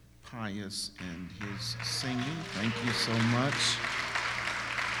Pius and his singing. Thank you so much.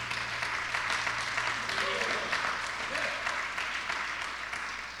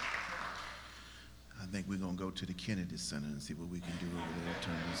 I think we're going to go to the Kennedy Center and see what we can do over there.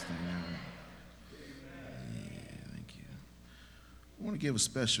 Turn this thing on. Yeah, thank you. I want to give a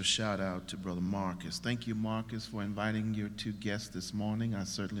special shout out to Brother Marcus. Thank you, Marcus, for inviting your two guests this morning. I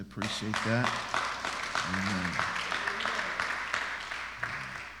certainly appreciate that. Amen.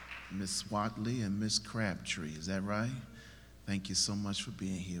 Miss Watley and Miss Crabtree, is that right? Thank you so much for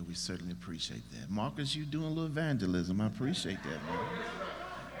being here. We certainly appreciate that. Marcus, you doing a little evangelism. I appreciate that, Marcus.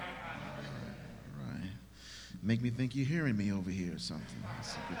 All right. Make me think you're hearing me over here or something.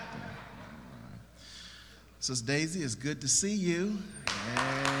 That's a good thing. All right. Sister Daisy, it's good to see you.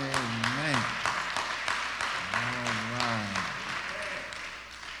 Amen. All right.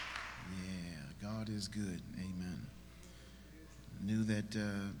 Yeah, God is good. Amen. Knew that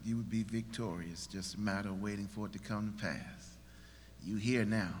you would be victorious, just a matter of waiting for it to come to pass. You here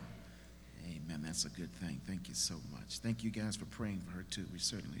now. Amen. That's a good thing. Thank you so much. Thank you guys for praying for her too. We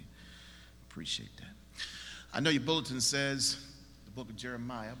certainly appreciate that. I know your bulletin says the book of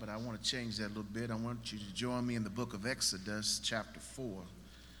Jeremiah, but I want to change that a little bit. I want you to join me in the book of Exodus chapter 4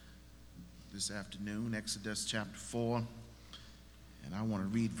 this afternoon. Exodus chapter 4. And I want to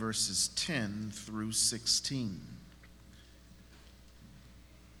read verses 10 through 16.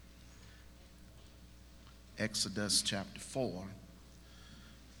 Exodus chapter 4,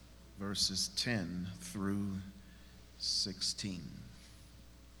 verses 10 through 16.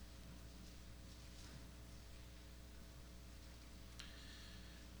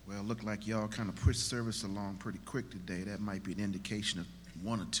 Well, look like y'all kind of pushed service along pretty quick today. That might be an indication of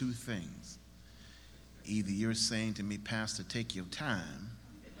one or two things. Either you're saying to me, Pastor, take your time,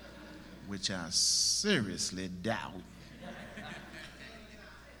 which I seriously doubt.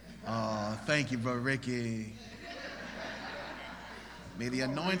 Thank you, Brother Ricky. May the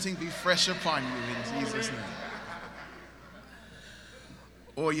anointing be fresh upon you in Jesus' name.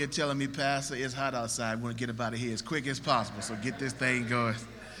 Or you're telling me, Pastor, it's hot outside. We want to get up out of here as quick as possible. So get this thing going.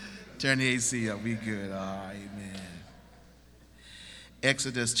 Turn the AC up. We good. Amen.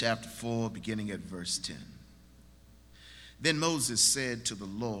 Exodus chapter 4, beginning at verse 10. Then Moses said to the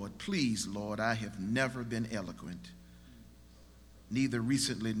Lord, Please, Lord, I have never been eloquent, neither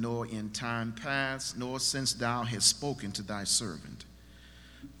recently nor in time past, nor since thou hast spoken to thy servant.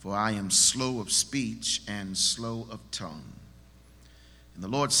 For I am slow of speech and slow of tongue. And the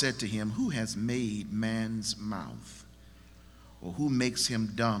Lord said to him, Who has made man's mouth? Or who makes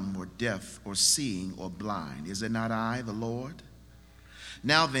him dumb or deaf or seeing or blind? Is it not I, the Lord?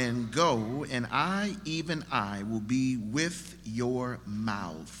 Now then, go, and I, even I, will be with your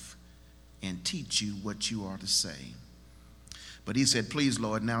mouth and teach you what you are to say. But he said, Please,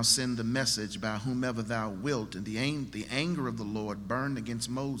 Lord, now send the message by whomever thou wilt. And the anger of the Lord burned against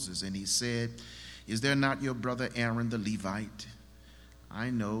Moses. And he said, Is there not your brother Aaron the Levite? I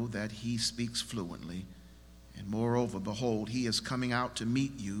know that he speaks fluently. And moreover, behold, he is coming out to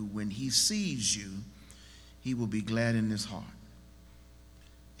meet you. When he sees you, he will be glad in his heart.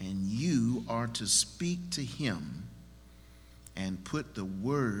 And you are to speak to him and put the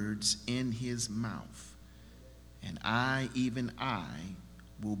words in his mouth. And I, even I,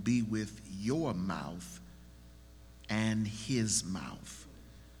 will be with your mouth and his mouth.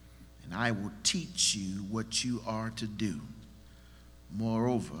 And I will teach you what you are to do.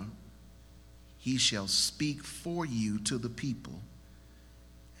 Moreover, he shall speak for you to the people,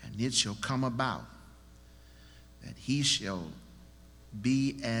 and it shall come about that he shall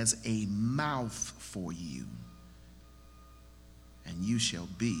be as a mouth for you, and you shall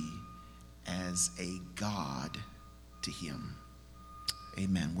be as a God to him.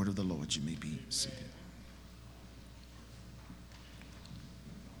 Amen. Word of the Lord. You may be seated.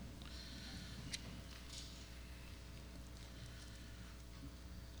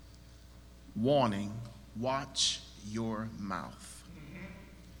 Warning, watch your mouth.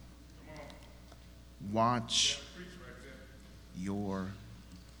 Watch your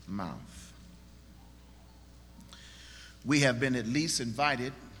mouth. We have been at least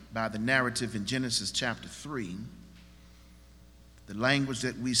invited by the narrative in Genesis chapter 3. The language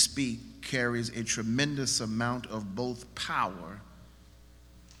that we speak carries a tremendous amount of both power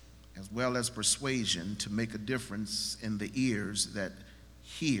as well as persuasion to make a difference in the ears that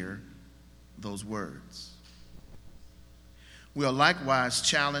hear those words. We are likewise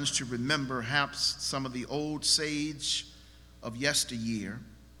challenged to remember perhaps some of the old sage of yesteryear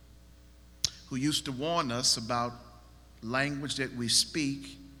who used to warn us about language that we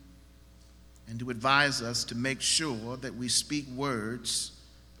speak and to advise us to make sure that we speak words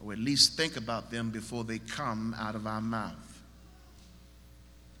or at least think about them before they come out of our mouth.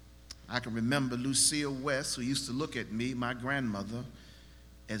 I can remember Lucille West, who used to look at me, my grandmother,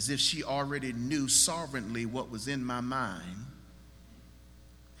 as if she already knew sovereignly what was in my mind.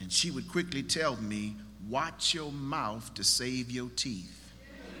 And she would quickly tell me, watch your mouth to save your teeth.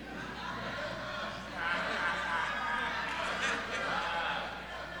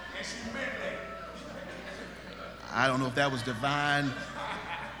 I don't know if that was divine.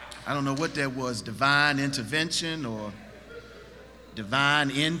 I don't know what that was, divine intervention or divine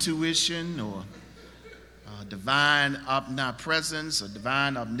intuition or divine omnipresence or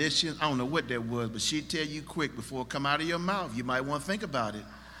divine omniscience. I don't know what that was, but she'd tell you quick before it come out of your mouth. You might want to think about it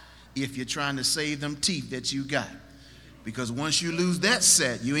if you're trying to save them teeth that you got. Because once you lose that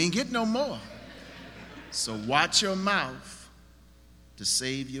set, you ain't get no more. So watch your mouth to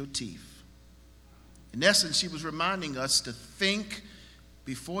save your teeth. In essence, she was reminding us to think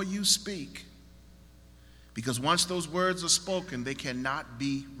before you speak. Because once those words are spoken, they cannot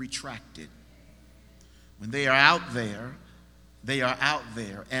be retracted. When they are out there, they are out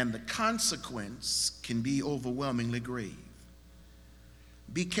there, and the consequence can be overwhelmingly grave.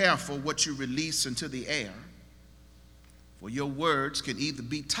 Be careful what you release into the air, for your words can either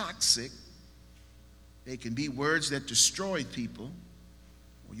be toxic, they can be words that destroy people,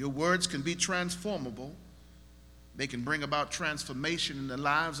 or your words can be transformable. They can bring about transformation in the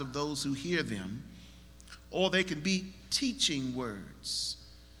lives of those who hear them, or they can be teaching words.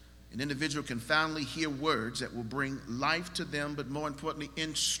 An individual can finally hear words that will bring life to them, but more importantly,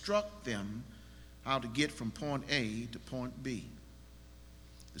 instruct them how to get from point A to point B.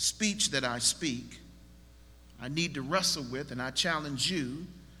 The speech that I speak, I need to wrestle with, and I challenge you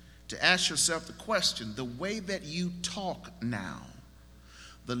to ask yourself the question, the way that you talk now,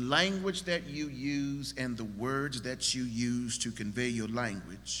 the language that you use and the words that you use to convey your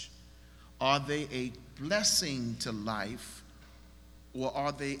language, are they a blessing to life or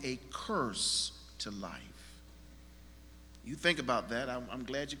are they a curse to life? You think about that. I'm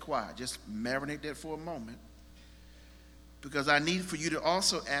glad you're quiet. Just marinate that for a moment. Because I need for you to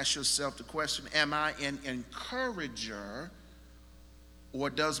also ask yourself the question, am I an encourager or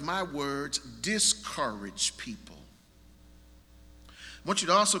does my words discourage people? I want you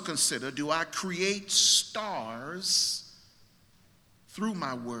to also consider, do I create stars through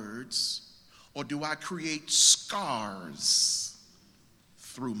my words or do I create scars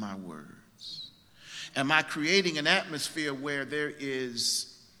through my words? Am I creating an atmosphere where there is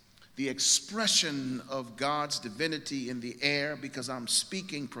the expression of God's divinity in the air because I'm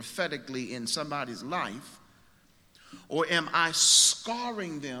speaking prophetically in somebody's life? Or am I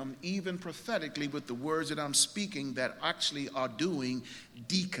scarring them even prophetically with the words that I'm speaking that actually are doing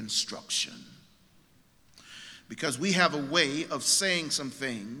deconstruction? Because we have a way of saying some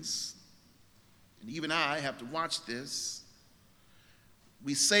things, and even I have to watch this.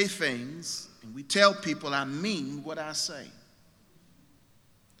 We say things and we tell people I mean what I say.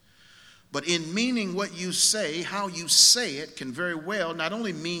 But in meaning what you say, how you say it can very well not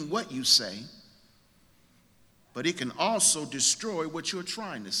only mean what you say, but it can also destroy what you're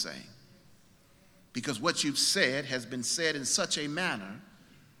trying to say. Because what you've said has been said in such a manner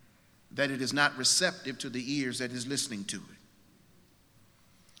that it is not receptive to the ears that is listening to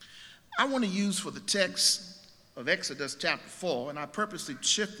it. I want to use for the text of Exodus chapter 4, and I purposely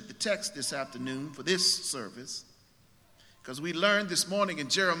shifted the text this afternoon for this service, because we learned this morning in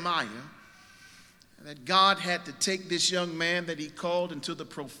Jeremiah that God had to take this young man that he called into the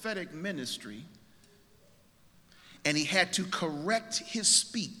prophetic ministry, and he had to correct his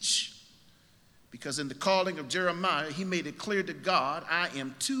speech. Because in the calling of Jeremiah, he made it clear to God, I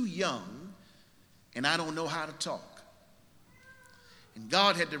am too young and I don't know how to talk. And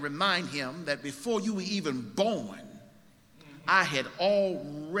God had to remind him that before you were even born, I had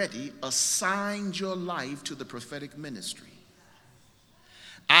already assigned your life to the prophetic ministry.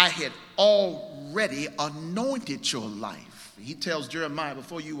 I had already anointed your life. He tells Jeremiah,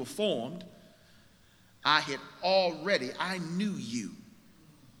 before you were formed, I knew you.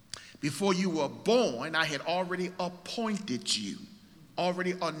 Before you were born, I had already appointed you,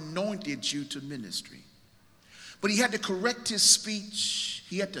 already anointed you to ministry. But he had to correct his speech.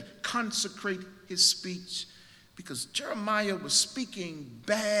 He had to consecrate his speech because Jeremiah was speaking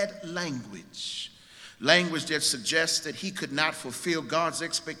bad language, language that suggests that he could not fulfill God's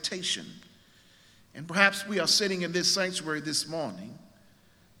expectation. And perhaps we are sitting in this sanctuary this morning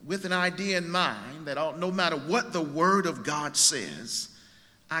with an idea in mind that no matter what the Word of God says,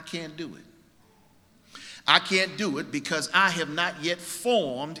 I can't do it. I can't do it because I have not yet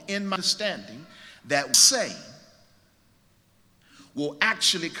formed in my understanding that say will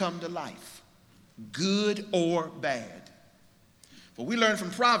actually come to life, good or bad. For we learn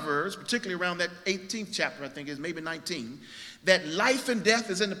from Proverbs, particularly around that 18th chapter, I think is maybe 19, that life and death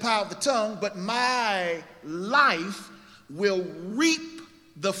is in the power of the tongue, but my life will reap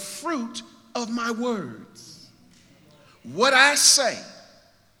the fruit of my words. What I say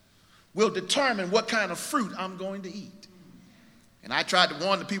will determine what kind of fruit I'm going to eat. And I tried to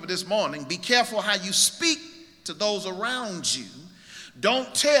warn the people this morning, be careful how you speak to those around you.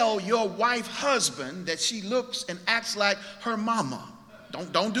 Don't tell your wife, husband, that she looks and acts like her mama.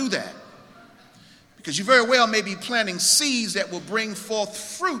 Don't do that. Because you very well may be planting seeds that will bring forth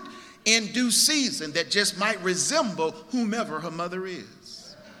fruit in due season that just might resemble whomever her mother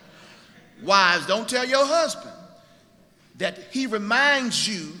is. Wives, don't tell your husband that he reminds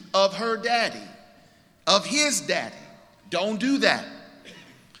you of her daddy, of his daddy. Don't do that,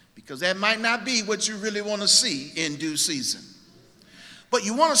 because that might not be what you really want to see in due season. But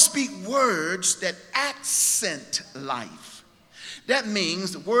you want to speak words that accent life. That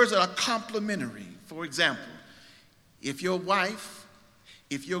means the words that are complimentary. For example, if your wife,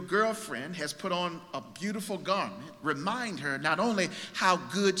 if your girlfriend has put on a beautiful garment, remind her not only how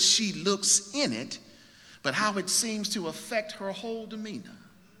good she looks in it, but how it seems to affect her whole demeanor.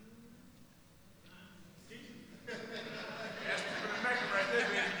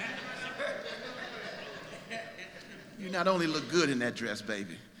 You not only look good in that dress,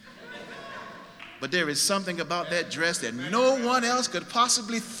 baby, but there is something about that dress that no one else could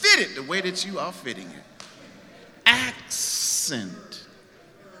possibly fit it the way that you are fitting it. Accent.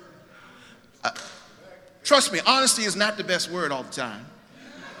 Trust me, honesty is not the best word all the time.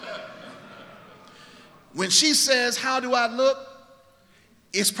 When she says, "How do I look?"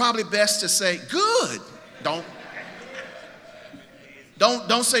 it's probably best to say, "Good."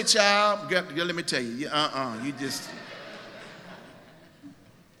 Don't say, "Child, let me tell you, you just."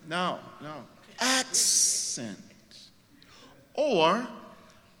 No. Accent. Or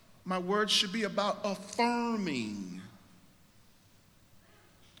my words should be about affirming.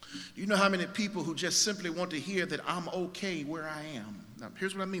 You know how many people who just simply want to hear that I'm okay where I am? Now,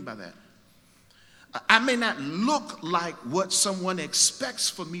 here's what I mean by that. I may not look like what someone expects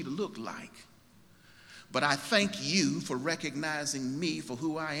for me to look like, but I thank you for recognizing me for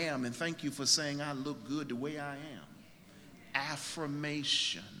who I am, and thank you for saying I look good the way I am.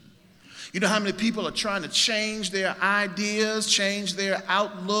 Affirmation. You know how many people are trying to change their ideas, change their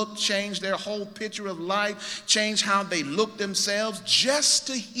outlook, change their whole picture of life, change how they look themselves, just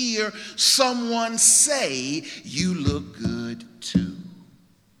to hear someone say, "You look good too."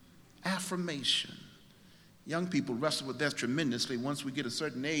 Affirmation. Young people wrestle with that tremendously. Once we get a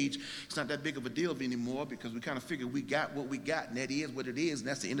certain age, it's not that big of a deal anymore, because we kind of figure we got what we got, and that is what it is, and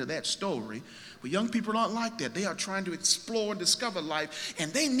that's the end of that story. But young people aren't like that. They are trying to explore and discover life,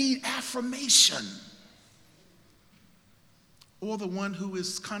 and they need affirmation. Or the one who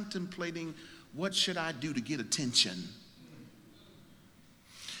is contemplating, what should I do to get attention?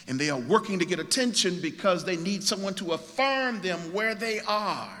 And they are working to get attention because they need someone to affirm them where they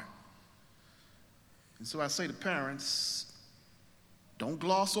are. And so I say to parents, don't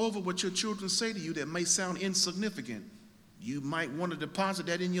gloss over what your children say to you that may sound insignificant. You might want to deposit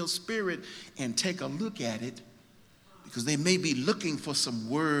that in your spirit and take a look at it, because they may be looking for some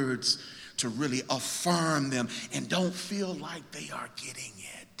words to really affirm them, and don't feel like they are getting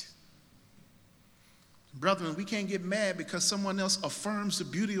it. Brethren, we can't get mad because someone else affirms the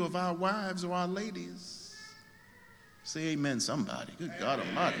beauty of our wives or our ladies. Say amen, somebody. Good God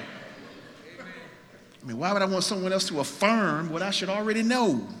Almighty. I mean, why would I want someone else to affirm what I should already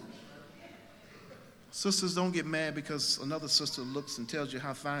know? Sisters, don't get mad because another sister looks and tells you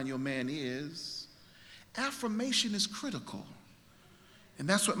how fine your man is. Affirmation is critical. And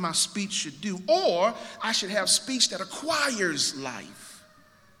that's what my speech should do. Or I should have speech that acquires life.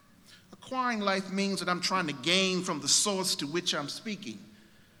 Acquiring life means that I'm trying to gain from the source to which I'm speaking.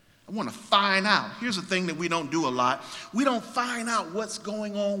 I want to find out. Here's the thing that we don't do a lot. We don't find out what's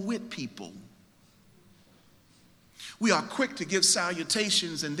going on with people. We are quick to give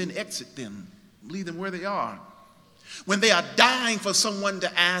salutations and then exit them, leave them where they are. When they are dying for someone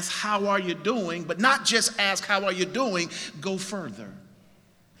to ask, "How are you doing?" but not just ask, "How are you doing?" go further.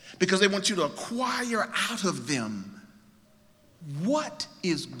 Because they want you to acquire out of them what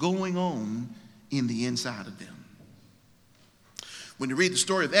is going on in the inside of them. When you read the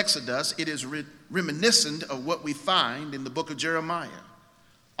story of Exodus, it is reminiscent of what we find in the book of Jeremiah,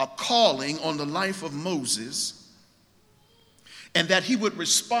 a calling on the life of Moses, and that he would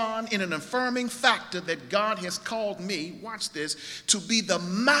respond in an affirming factor that God has called me, watch this, to be the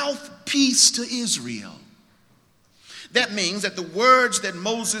mouthpiece to Israel. That means that the words that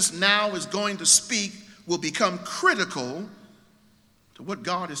Moses now is going to speak will become critical to what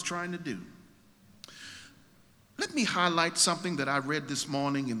God is trying to do. Let me highlight something that I read this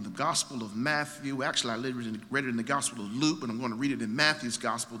morning in the Gospel of Matthew. Actually, I read it in the Gospel of Luke, but I'm going to read it in Matthew's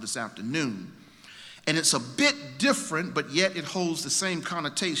Gospel this afternoon. And it's a bit different, but yet it holds the same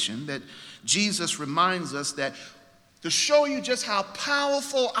connotation that Jesus reminds us that to show you just how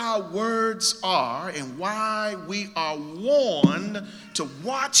powerful our words are and why we are warned to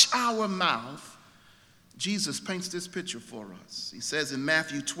watch our mouth, Jesus paints this picture for us. He says in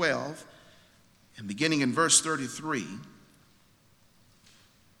Matthew 12, and beginning in verse 33,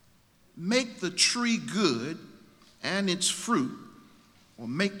 make the tree good and its fruit, or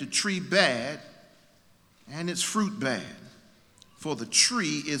make the tree bad and its fruit bad, for the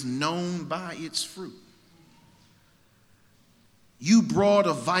tree is known by its fruit. You brood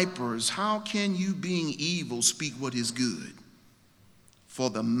of vipers, how can you, being evil, speak what is good? For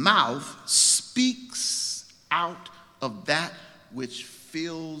the mouth speaks out of that which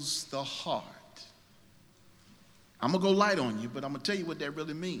fills the heart. I'm going to go light on you, but I'm going to tell you what that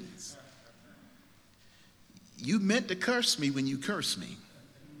really means. You meant to curse me when you cursed me.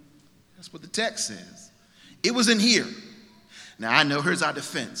 That's what the text says. It was in here. Now, I know, here's our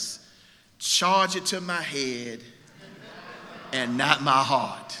defense. Charge it to my head and not my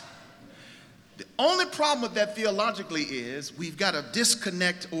heart. The only problem with that theologically is we've got a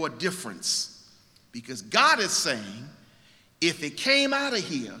disconnect or a difference. Because God is saying, if it came out of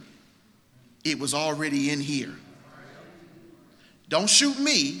here, it was already in here. Don't shoot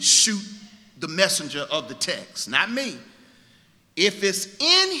me, shoot the messenger of the text, not me. If it's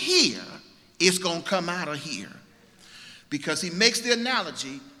in here, it's going to come out of here. Because he makes the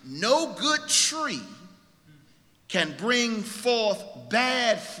analogy, no good tree can bring forth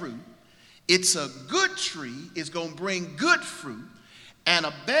bad fruit. It's a good tree is going to bring good fruit, and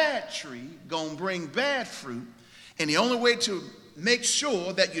a bad tree going to bring bad fruit. And the only way to make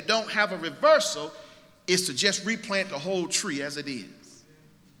sure that you don't have a reversal is to just replant the whole tree as it is.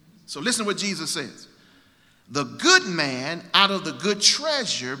 So listen to what Jesus says. The good man out of the good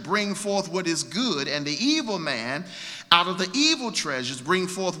treasure bring forth what is good, and the evil man out of the evil treasures bring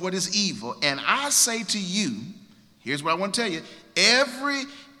forth what is evil. And I say to you, here's what I want to tell you, every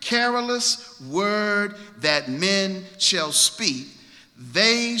careless word that men shall speak,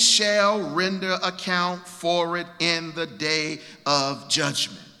 they shall render account for it in the day of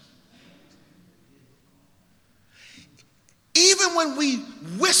judgment. Even when we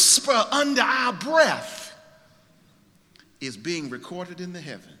whisper under our breath, is being recorded in the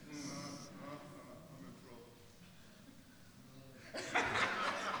heavens.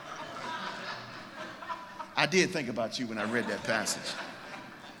 I did think about you when I read that passage.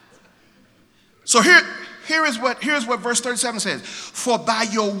 So here's what verse 37 says. For by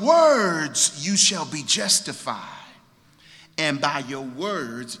your words you shall be justified, and by your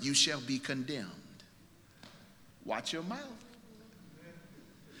words you shall be condemned. Watch your mouth.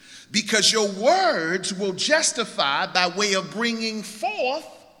 Because your words will justify by way of bringing forth,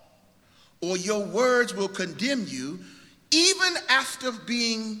 or your words will condemn you. Even after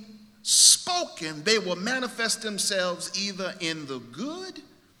being spoken, they will manifest themselves either in the good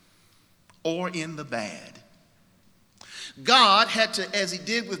or in the bad. God had to, as he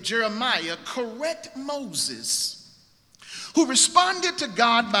did with Jeremiah, correct Moses, who responded to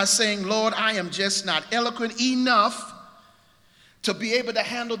God by saying, Lord, I am just not eloquent enough to be able to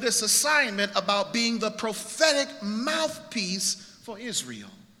handle this assignment about being the prophetic mouthpiece for Israel.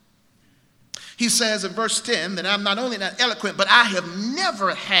 He says in verse 10 that I'm not only not eloquent, but I have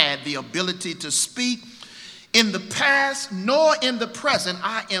never had the ability to speak in the past nor in the present.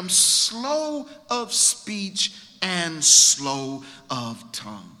 I am slow of speech and slow of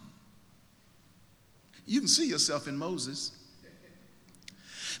tongue. You can see yourself in Moses.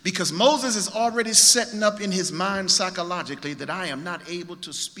 Because Moses is already setting up in his mind psychologically that I am not able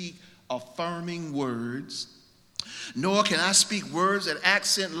to speak affirming words, nor can I speak words that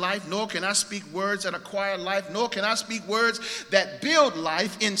accent life, nor can I speak words that acquire life, nor can I speak words that build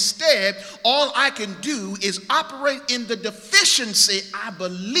life. Instead, all I can do is operate in the deficiency I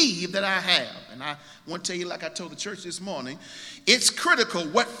believe that I have. And I want to tell you, like I told the church this morning, it's critical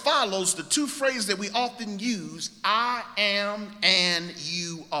what follows the two phrases that we often use, I am and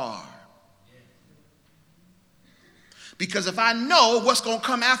you are. Because if I know what's going to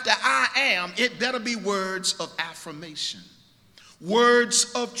come after I am, it better be words of affirmation,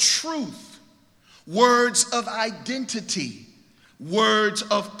 words of truth, words of identity, words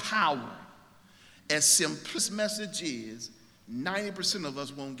of power. As simple as message is, 90% of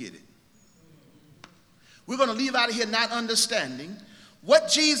us won't get it. we're going to leave out of here not understanding what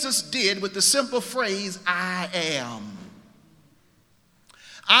Jesus did with the simple phrase, I am.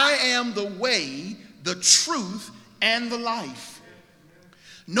 I am the way, the truth, and the life.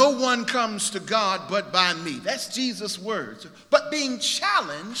 No one comes to God but by me. That's Jesus' words. But being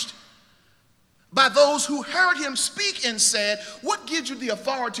challenged by those who heard him speak and said, what gives you the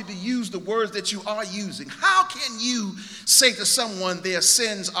authority to use the words that you are using? How can you say to someone their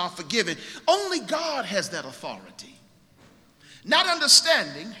sins are forgiven? Only God has that authority. Not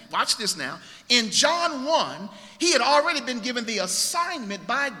understanding, watch this now, in John 1, he had already been given the assignment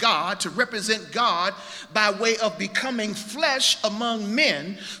by God to represent God by way of becoming flesh among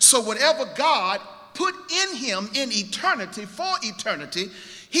men. So whatever God put in him in eternity, for eternity,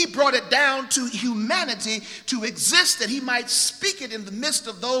 he brought it down to humanity to exist that he might speak it in the midst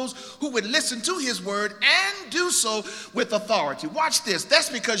of those who would listen to his word and do so with authority. Watch this. That's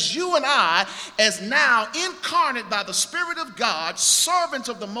because you and I, as now incarnate by the Spirit of God, servants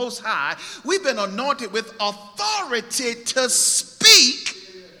of the Most High, we've been anointed with authority to speak,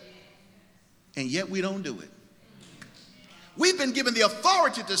 and yet we don't do it. We've been given the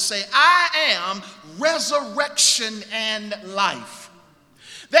authority to say, I am resurrection and life.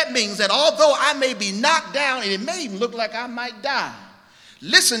 That means that although I may be knocked down and it may even look like I might die,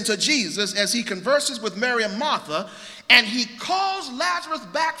 listen to Jesus as he converses with Mary and Martha, and he calls Lazarus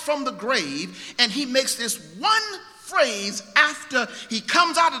back from the grave, and he makes this one phrase after he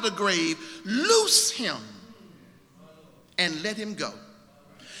comes out of the grave: loose him and let him go.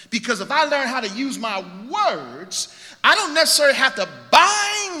 Because if I learn how to use my words, I don't necessarily have to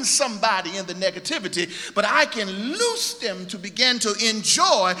bind somebody in the negativity, but I can loose them to begin to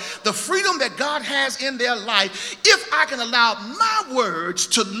enjoy the freedom that God has in their life if I can allow my words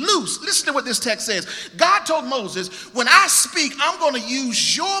to loose. Listen to what this text says. God told Moses, when I speak, I'm going to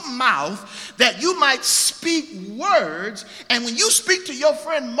use your mouth that you might speak words. And when you speak to your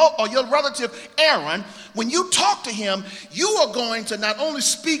friend or your relative Aaron, when you talk to him, you are going to not only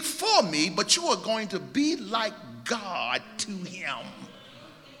speak for me, but you are going to be like God to him.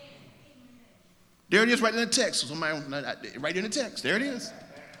 There it is right in the text. Right in the text. There it is.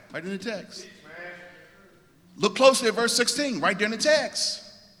 Right in the text. Look closely at verse 16. Right there in the text.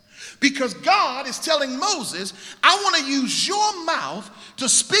 Because God is telling Moses, I want to use your mouth to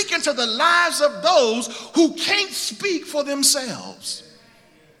speak into the lives of those who can't speak for themselves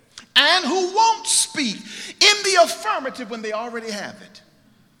and who won't speak in the affirmative when they already have it.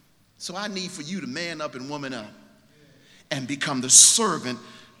 So I need for you to man up and woman up and become the servant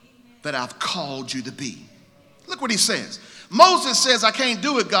that I've called you to be. Look what he says. Moses says, I can't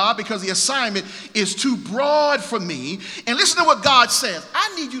do it, God, because the assignment is too broad for me. And listen to what God says.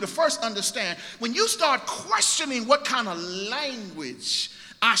 I need you to first understand, when you start questioning what kind of language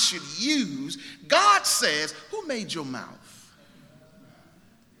I should use, God says, who made your mouth?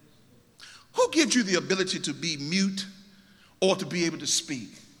 Who gives you the ability to be mute or to be able to speak?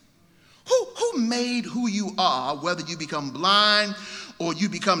 Who made who you are, whether you become blind or you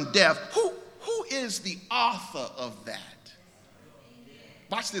become deaf? Who is the author of that?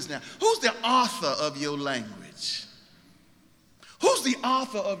 Watch this now. Who's the author of your language? Who's the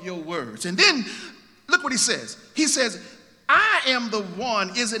author of your words? And then look what he says. He says, I am the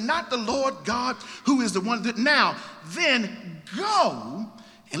one. Is it not the Lord God who is the one that now then go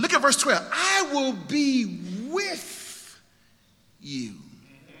and look at verse 12. I will be with you.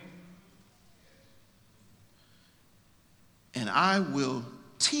 And I will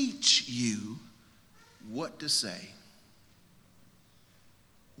teach you what to say.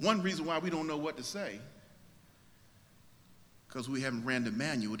 One reason why we don't know what to say, because we haven't ran the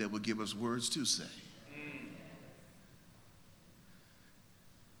manual that will give us words to say.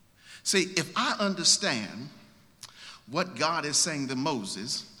 See, if I understand what God is saying to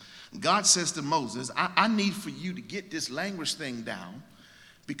Moses, God says to Moses, I need for you to get this language thing down,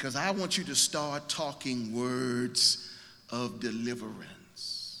 because I want you to start talking words of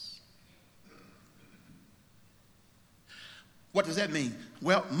deliverance. What does that mean?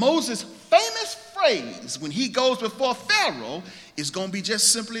 Well, Moses' famous phrase when he goes before Pharaoh is going to be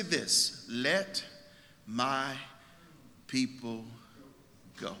just simply this: let my people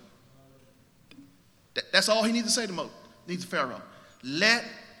go. That's all he needs to say to Pharaoh. Let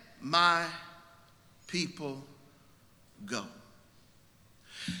my people go.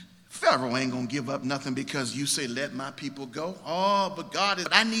 Pharaoh ain't going to give up nothing because you say, let my people go. Oh, but God,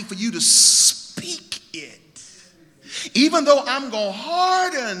 I need for you to speak it. Even though I'm going to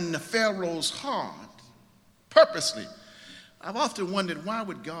harden Pharaoh's heart purposely. I've often wondered, why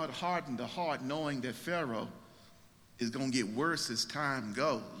would God harden the heart knowing that Pharaoh is going to get worse as time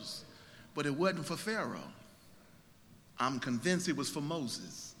goes? But it wasn't for Pharaoh. I'm convinced it was for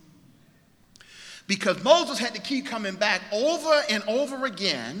Moses. Because Moses had to keep coming back over and over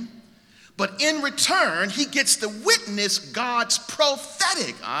again, but in return, he gets to witness God's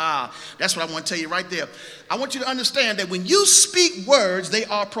prophetic. That's what I want to tell you right there. I want you to understand that when you speak words, they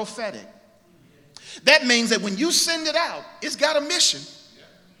are prophetic. That means that when you send it out, it's got a mission.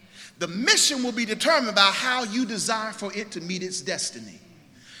 The mission will be determined by how you desire for it to meet its destiny.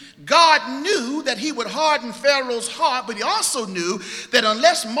 God knew that he would harden Pharaoh's heart, but he also knew that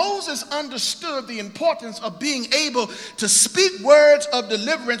unless Moses understood the importance of being able to speak words of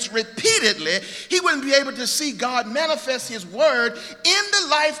deliverance repeatedly, he wouldn't be able to see God manifest his word in the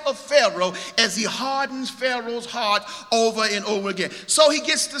life of Pharaoh as he hardens Pharaoh's heart over and over again. So he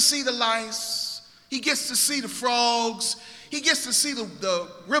gets to see the lice, he gets to see the frogs, he gets to see the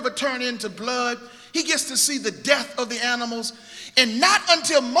river turn into blood, he gets to see the death of the animals. And not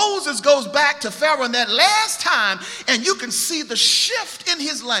until Moses goes back to Pharaoh that last time, and you can see the shift in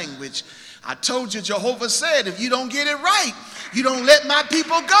his language. I told you, Jehovah said, if you don't get it right, you don't let my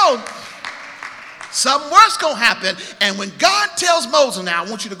people go, something worse gonna happen. And when God tells Moses, now I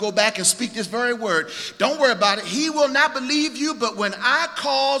want you to go back and speak this very word, don't worry about it, he will not believe you, but when I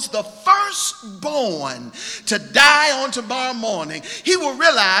cause the firstborn to die on tomorrow morning, he will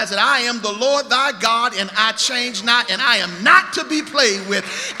realize that I am the Lord thy God, and I change not, and I am not to be played with.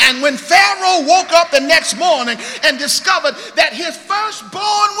 And when Pharaoh woke up the next morning and discovered that his firstborn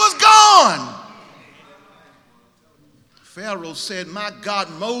was gone, Pharaoh said, my God,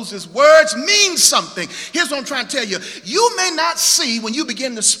 Moses' words mean something. Here's what I'm trying to tell you. You may not see when you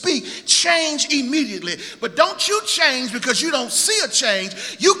begin to speak change immediately, but don't you change because you don't see a change.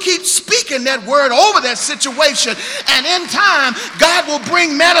 You keep speaking that word over that situation, and in time, God will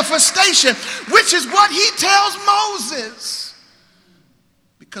bring manifestation, which is what he tells Moses.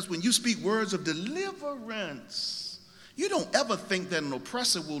 Because when you speak words of deliverance, you don't ever think that an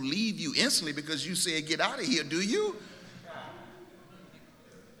oppressor will leave you instantly because you say, get out of here, do you?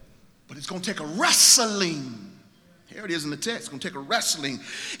 But it's going to take a wrestling. Here it is in the text. It's going to take a wrestling.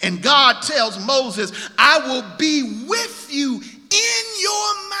 And God tells Moses, I will be with you in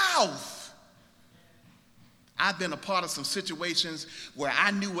your mouth. I've been a part of some situations where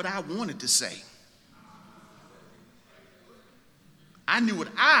I knew what I wanted to say. I knew what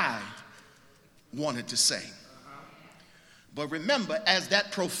I wanted to say. But remember, as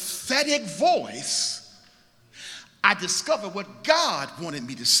that prophetic voice, I discovered what God wanted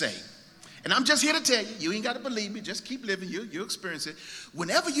me to say. And I'm just here to tell you, you ain't got to believe me, just keep living, you'll experience it.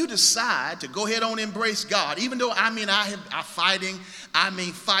 Whenever you decide to go ahead on and embrace God, even though I'm fighting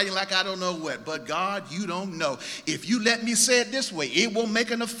like I don't know what, but God, you don't know. If you let me say it this way, it will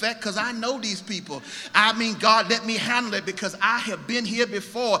make an effect because I know these people. God, let me handle it because I have been here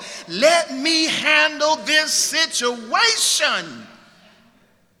before. Let me handle this situation.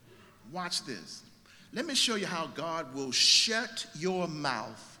 Watch this. Let me show you how God will shut your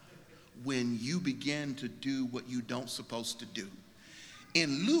mouth when you begin to do what you don't supposed to do.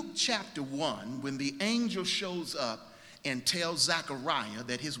 In Luke chapter 1, when the angel shows up and tells Zechariah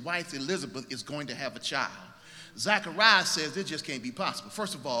that his wife Elizabeth is going to have a child, Zechariah says it just can't be possible.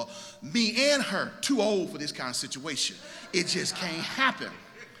 First of all, me and her, too old for this kind of situation. It just can't happen.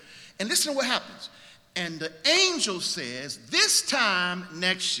 And listen to what happens. And the angel says, this time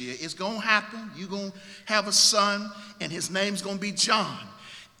next year it's going to happen. You're going to have a son, and his name's going to be John.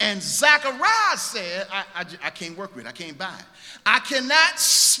 And Zechariah said, I can't work with it. I can't buy it. I cannot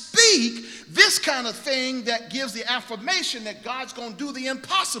speak this kind of thing that gives the affirmation that God's going to do the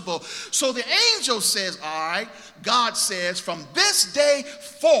impossible. So the angel says, all right, God says, from this day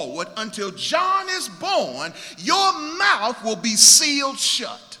forward until John is born, your mouth will be sealed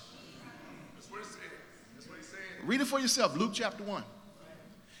shut. That's what it said. That's what he said. Read it for yourself, Luke chapter 1.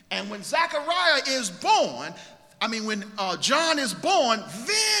 And when Zechariah is born, when John is born,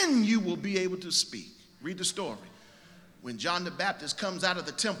 then you will be able to speak. Read the story. When John the Baptist comes out of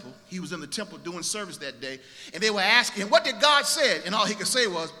the temple, he was in the temple doing service that day, and they were asking him, what did God say? And all he could say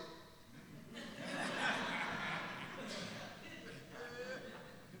was,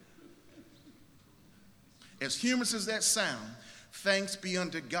 as humorous as that sound, thanks be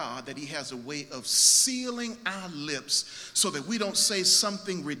unto God that he has a way of sealing our lips so that we don't say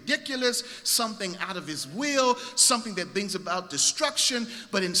something ridiculous, something out of his will, something that brings about destruction,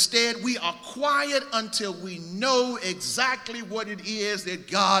 but instead we are quiet until we know exactly what it is that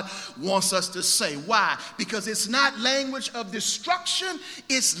God wants us to say. Why? Because it's not language of destruction,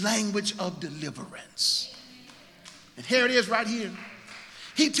 it's language of deliverance. And here it is right here.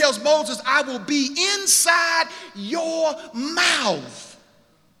 He tells Moses, I will be inside your mouth.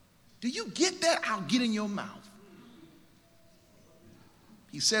 Do you get that? I'll get in your mouth.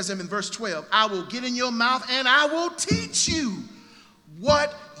 He says them in verse 12, I will get in your mouth and I will teach you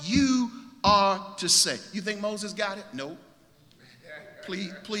what you are to say. You think Moses got it? No.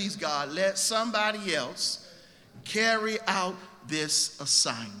 Please, God, let somebody else carry out this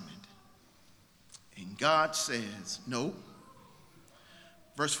assignment. And God says, no.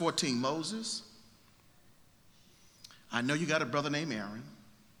 Verse 14, Moses, I know you got a brother named Aaron,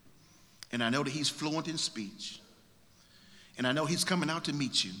 and I know that he's fluent in speech, and I know he's coming out to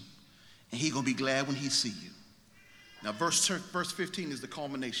meet you, and he's going to be glad when he see you. Now, verse 15 is the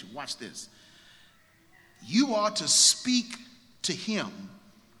culmination. Watch this. You are to speak to him.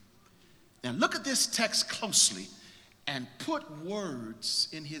 Now, look at this text closely and put words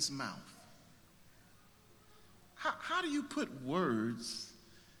in his mouth. How do you put words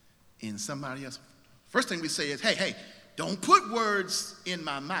in somebody else? First thing we say is, hey, don't put words in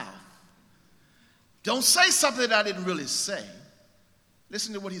my mouth. Don't say something that I didn't really say.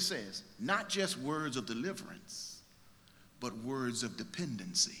 Listen to what he says. Not just words of deliverance, but words of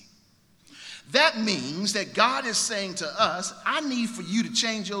dependency. That means that God is saying to us, I need for you to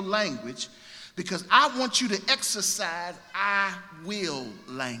change your language because I want you to exercise I will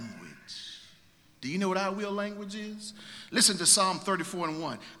language. Do you know what I will language is? Listen to Psalm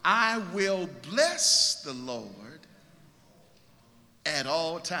 34:1. I will bless the Lord at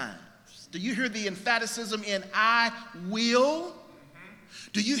all times. Do you hear the emphaticism in I will?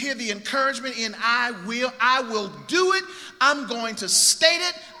 Do you hear the encouragement in I will? I will do it. I'm going to state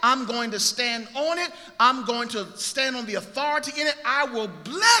it. I'm going to stand on it. I'm going to stand on the authority in it. I will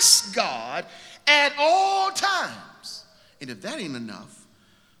bless God at all times. And if that ain't enough,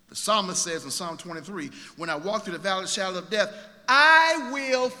 the psalmist says in Psalm 23, when I walk through the valley of the shadow of death, I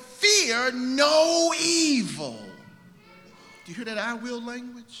will fear no evil. Do you hear that I will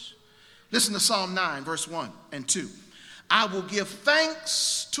language? Listen to Psalm 9, verse 1 and 2. I will give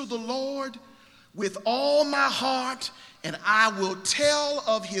thanks to the Lord with all my heart, and I will tell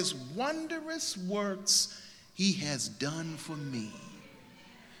of his wondrous works he has done for me.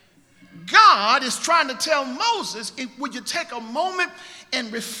 God is trying to tell Moses, would you take a moment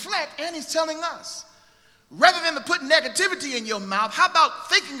and reflect, and he's telling us, rather than to put negativity in your mouth, how about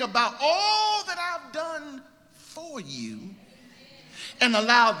thinking about all that I've done for you and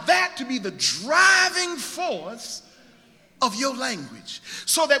allow that to be the driving force of your language,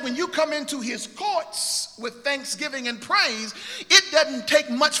 so that when you come into his courts with thanksgiving and praise, it doesn't take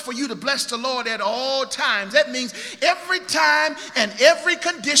much for you to bless the Lord at all times. That means every time and every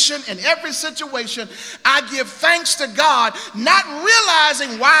condition and every situation, I give thanks to God, not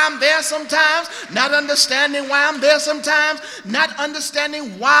realizing why I'm there sometimes, not understanding why I'm there sometimes, not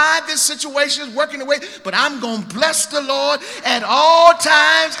understanding why this situation is working the way, but I'm going to bless the Lord at all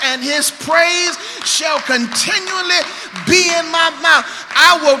times, and his praise shall continually be in my mouth.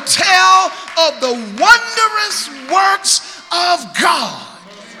 I will tell of the wondrous works of God.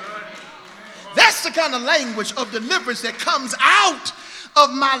 That's the kind of language of deliverance that comes out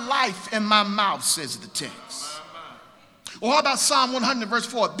of my life and my mouth, says the text. Or how about Psalm 100 verse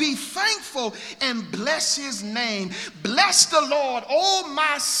 4? Be thankful and bless his name. Bless the Lord, oh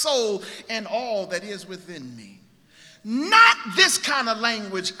my soul, and all that is within me. Not this kind of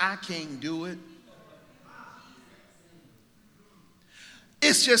language, I can't do it.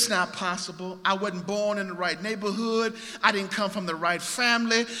 It's just not possible. I wasn't born in the right neighborhood. I didn't come from the right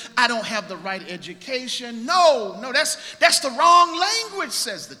family. I don't have the right education. No, that's the wrong language,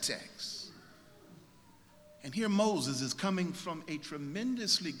 says the text. And here Moses is coming from a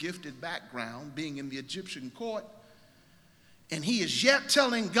tremendously gifted background, being in the Egyptian court, and he is yet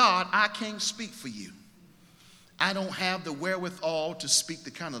telling God, I can't speak for you. I don't have the wherewithal to speak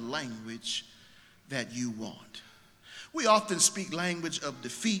the kind of language that you want. We often speak language of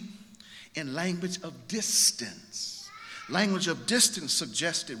defeat and language of distance. Language of distance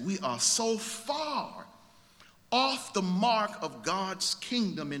suggests that we are so far off the mark of God's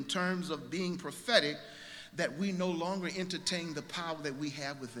kingdom in terms of being prophetic that we no longer entertain the power that we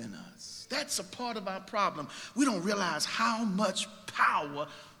have within us. That's a part of our problem. We don't realize how much power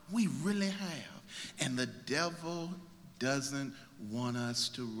we really have. And the devil doesn't want us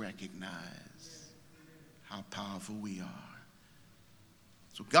to recognize how powerful we are.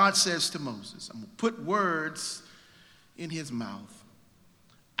 So God says to Moses, I'm going to put words in his mouth.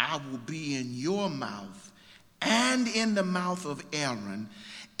 I will be in your mouth and in the mouth of Aaron,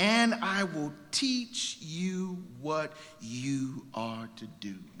 and I will teach you what you are to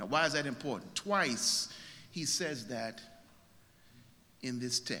do. Now, why is that important? Twice he says that in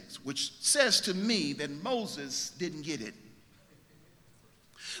this text, which says to me that Moses didn't get it.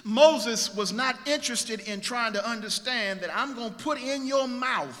 Moses was not interested in trying to understand that I'm going to put in your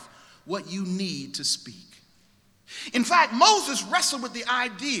mouth what you need to speak. In fact, Moses wrestled with the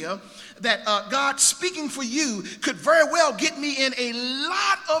idea that God speaking for you could very well get me in a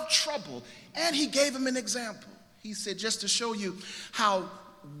lot of trouble. And he gave him an example. He said, just to show you how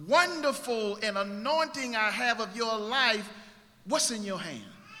wonderful an anointing I have of your life, what's in your hand?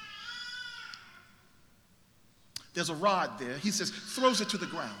 There's a rod there. He says, throws it to the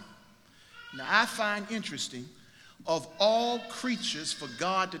ground. Now, I find interesting, of all creatures for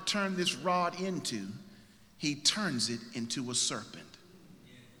God to turn this rod into, he turns it into a serpent.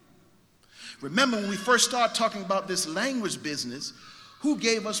 Remember when we first started talking about this language business, who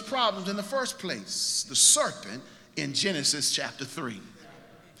gave us problems in the first place? The serpent in Genesis chapter 3.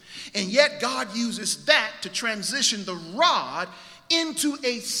 And yet God uses that to transition the rod into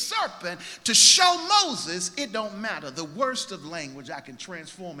a serpent to show Moses it don't matter. The worst of language I can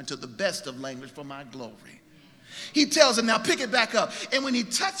transform into the best of language for my glory. He tells him, now pick it back up. And when he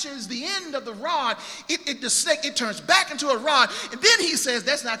touches the end of the rod, the snake, it turns back into a rod. And then he says,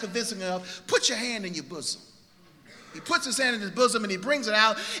 that's not convincing enough. Put your hand in your bosom. He puts his hand in his bosom and he brings it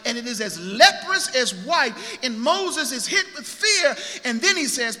out, and it is as leprous as white. And Moses is hit with fear. And then he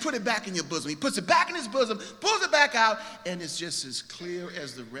says, put it back in your bosom. He puts it back in his bosom, pulls it back out, and it's just as clear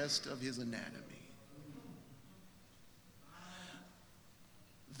as the rest of his anatomy.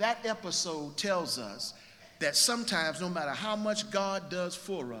 That episode tells us that sometimes, no matter how much God does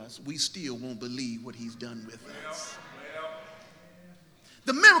for us, we still won't believe what he's done with us.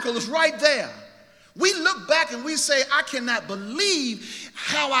 The miracle is right there. We look back and we say, I cannot believe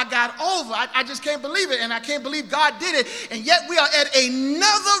how I got over. I just can't believe it, and I can't believe God did it. And yet we are at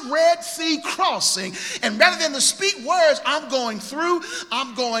another Red Sea crossing. And rather than to speak words, I'm going through,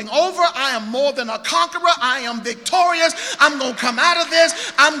 I'm going over, I am more than a conqueror, I am victorious, I'm going to come out of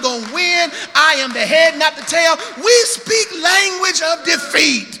this, I'm going to win, I am the head, not the tail. We speak language of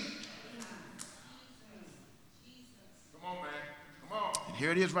defeat. Come on, man. Come on. And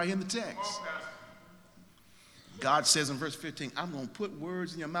here it is right here in the text. God says in verse 15, I'm going to put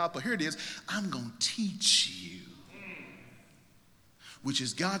words in your mouth, but here it is, I'm going to teach you. Which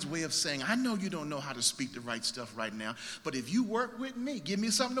is God's way of saying, I know you don't know how to speak the right stuff right now, but if you work with me, give me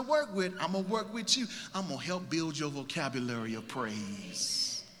something to work with, I'm going to work with you. I'm going to help build your vocabulary of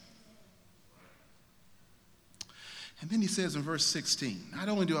praise. And then he says in verse 16, not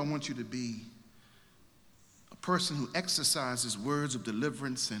only do I want you to be a person who exercises words of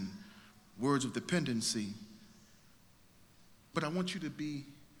deliverance and words of dependency, but I want you to be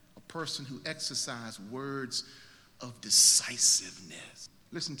a person who exercises words of decisiveness.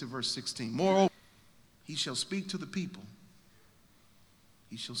 Listen to verse 16. Moreover, he shall speak to the people.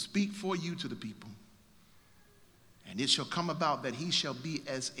 He shall speak for you to the people. And it shall come about that he shall be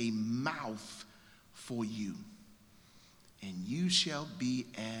as a mouth for you. And you shall be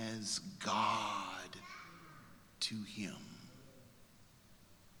as God to him.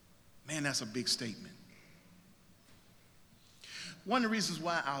 Man, that's a big statement. One of the reasons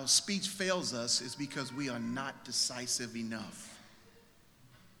why our speech fails us is because we are not decisive enough.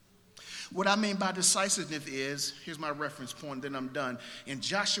 What I mean by decisiveness is, here's my reference point, then I'm done. In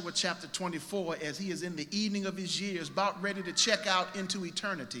Joshua chapter 24, as he is in the evening of his years, about ready to check out into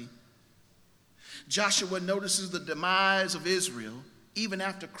eternity, Joshua notices the demise of Israel, even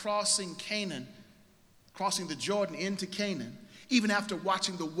after crossing Canaan, crossing the Jordan into Canaan, even after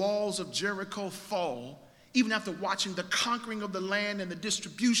watching the walls of Jericho fall, even after watching the conquering of the land and the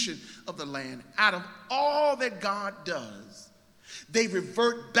distribution of the land. Out of all that God does, they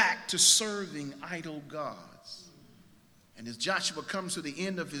revert back to serving idol gods. And as Joshua comes to the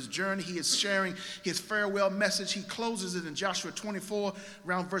end of his journey, he is sharing his farewell message. He closes it in Joshua 24,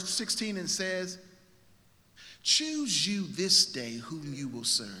 around verse 16, and says, choose you this day whom you will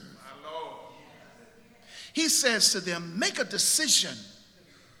serve. He says to them, make a decision.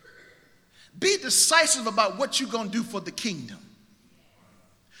 Be decisive about what you're going to do for the kingdom.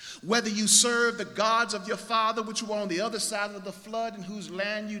 Whether you serve the gods of your father, which were on the other side of the flood, in whose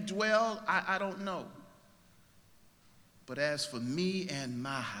land you dwell, I don't know. But as for me and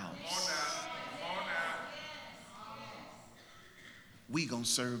my house, we going to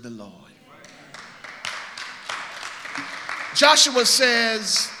serve the Lord. Joshua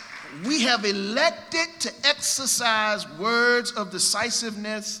says, we have elected to exercise words of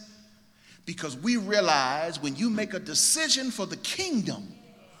decisiveness because we realize when you make a decision for the kingdom,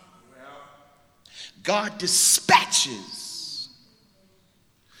 God dispatches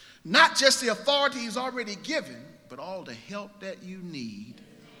not just the authority he's already given, but all the help that you need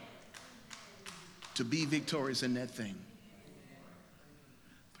to be victorious in that thing.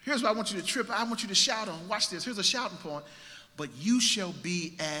 Here's what I want you to trip. I want you to shout on. Watch this. Here's a shouting point. But you shall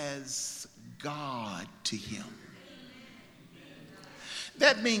be as God to him.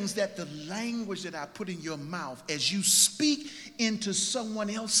 That means that the language that I put in your mouth as you speak into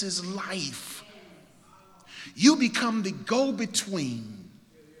someone else's life, you become the go-between.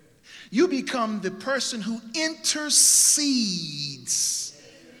 You become the person who intercedes.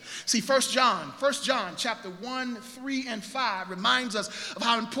 See, 1 John chapter 1, 3, and 5 reminds us of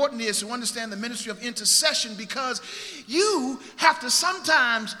how important it is to understand the ministry of intercession, because you have to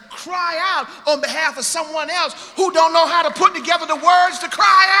sometimes cry out on behalf of someone else who don't know how to put together the words to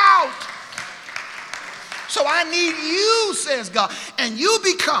cry out. So I need you, says God. And you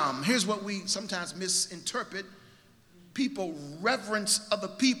become, here's what we sometimes misinterpret. People reverence other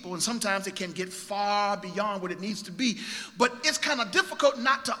people, and sometimes it can get far beyond what it needs to be. But it's kind of difficult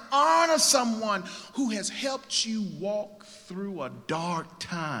not to honor someone who has helped you walk through a dark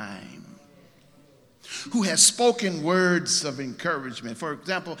time, who has spoken words of encouragement. For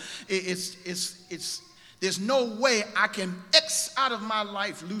example, there's no way I can X out of my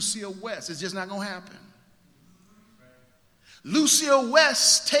life Lucille West. It's just not going to happen. Lucille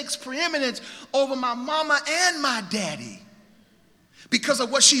West takes preeminence over my mama and my daddy because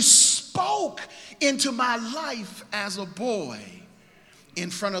of what she spoke into my life as a boy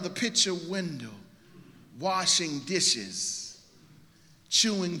in front of the picture window, washing dishes,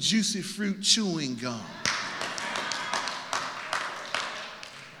 chewing juicy fruit chewing gum,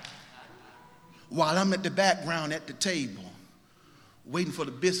 while I'm at the background at the table waiting for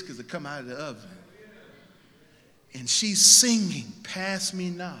the biscuits to come out of the oven. And she's singing, "Pass me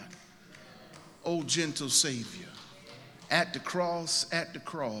not, O gentle Savior, at the cross,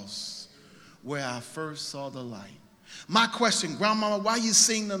 where I first saw the light." My question, Grandmama, why you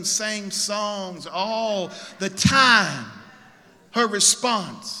sing them same songs all the time? Her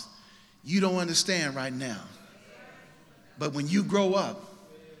response, "You don't understand right now. But when you grow up,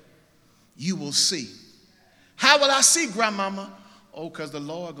 you will see." How will I see, Grandmama? "Oh, because the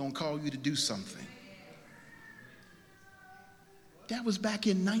Lord going to call you to do something." That was back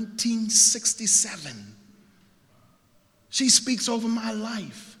in 1967. She speaks over my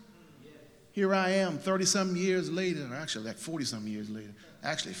life. Here I am, 30-something years later, or actually like 40-something years later.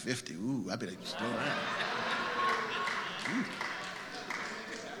 Actually 50. Ooh, I better still around.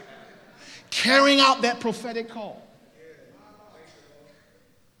 Carrying out that prophetic call.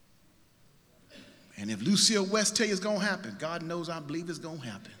 And if Lucille West tell you it's going to happen, God knows I believe it's going to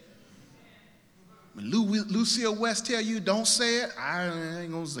happen. When Lucille West tell you don't say it, I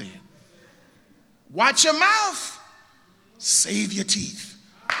ain't going to say it. Watch your mouth. Save your teeth.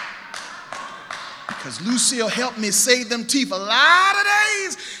 Because Lucille helped me save them teeth a lot of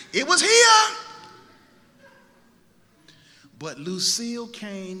days. It was here. But Lucille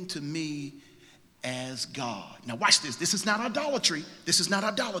came to me as God. Now watch this. This is not idolatry. This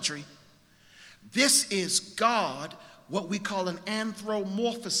is God, what we call an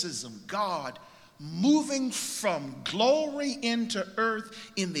anthropomorphism. God moving from glory into earth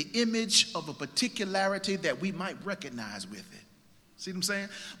in the image of a particularity that we might recognize with it. See what I'm saying?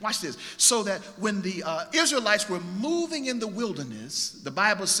 Watch this. So that when the Israelites were moving in the wilderness, the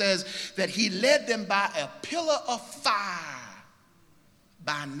Bible says that he led them by a pillar of fire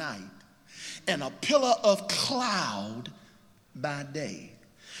by night and a pillar of cloud by day.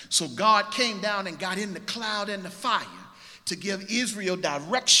 So God came down and got in the cloud and the fire to give Israel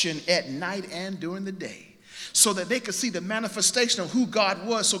direction at night and during the day, so that they could see the manifestation of who God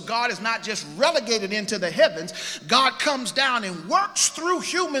was. So God is not just relegated into the heavens. God comes down and works through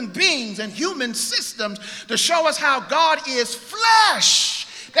human beings and human systems to show us how God is flesh.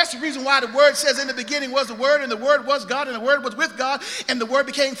 That's the reason why the word says in the beginning was the word, and the word was God, and the word was with God, and the word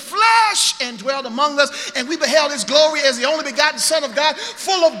became flesh and dwelled among us, and we beheld his glory as the only begotten Son of God,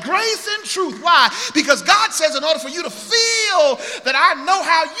 full of grace and truth. Why? Because God says in order for you to feel that I know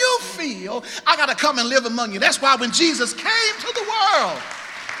how you feel, I got to come and live among you. That's why when Jesus came to the world,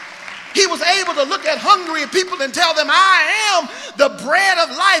 he was able to look at hungry people and tell them, I am the bread of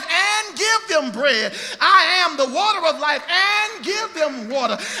life, and give them bread. I am the water of life, and give them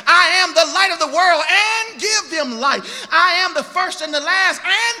water. I am the light of the world, and give them light. I am the first and the last,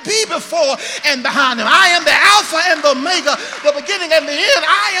 and be before and behind them. I am the Alpha and the Omega, the beginning and the end.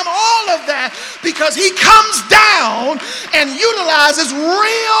 I am all of that, because he comes down and utilizes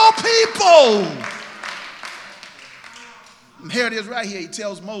real people. And here it is right here. He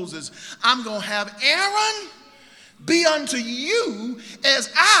tells Moses, I'm going to have Aaron be unto you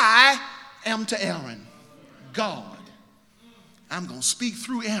as I am to Aaron. God. I'm going to speak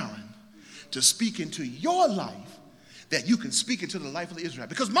through Aaron to speak into your life that you can speak into the life of the Israelites.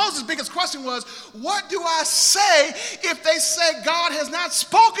 Because Moses' biggest question was, what do I say if they say God has not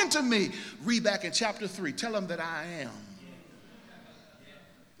spoken to me? Read back in chapter 3. Tell them that I am.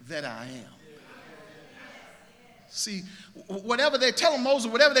 That I am. See, whatever they tell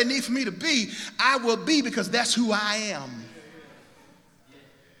Moses, whatever they need for me to be, I will be, because that's who I am.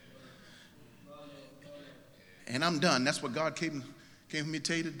 And I'm done. That's what God came for me to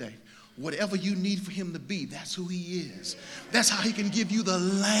tell you today. Whatever you need for him to be, that's who he is. That's how he can give you the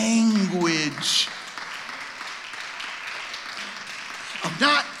language of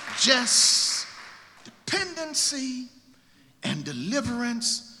not just dependency and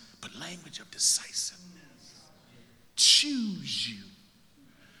deliverance, but language of decisiveness. Choose you.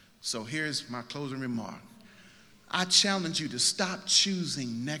 So here's my closing remark. I challenge you to stop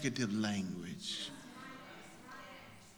choosing negative language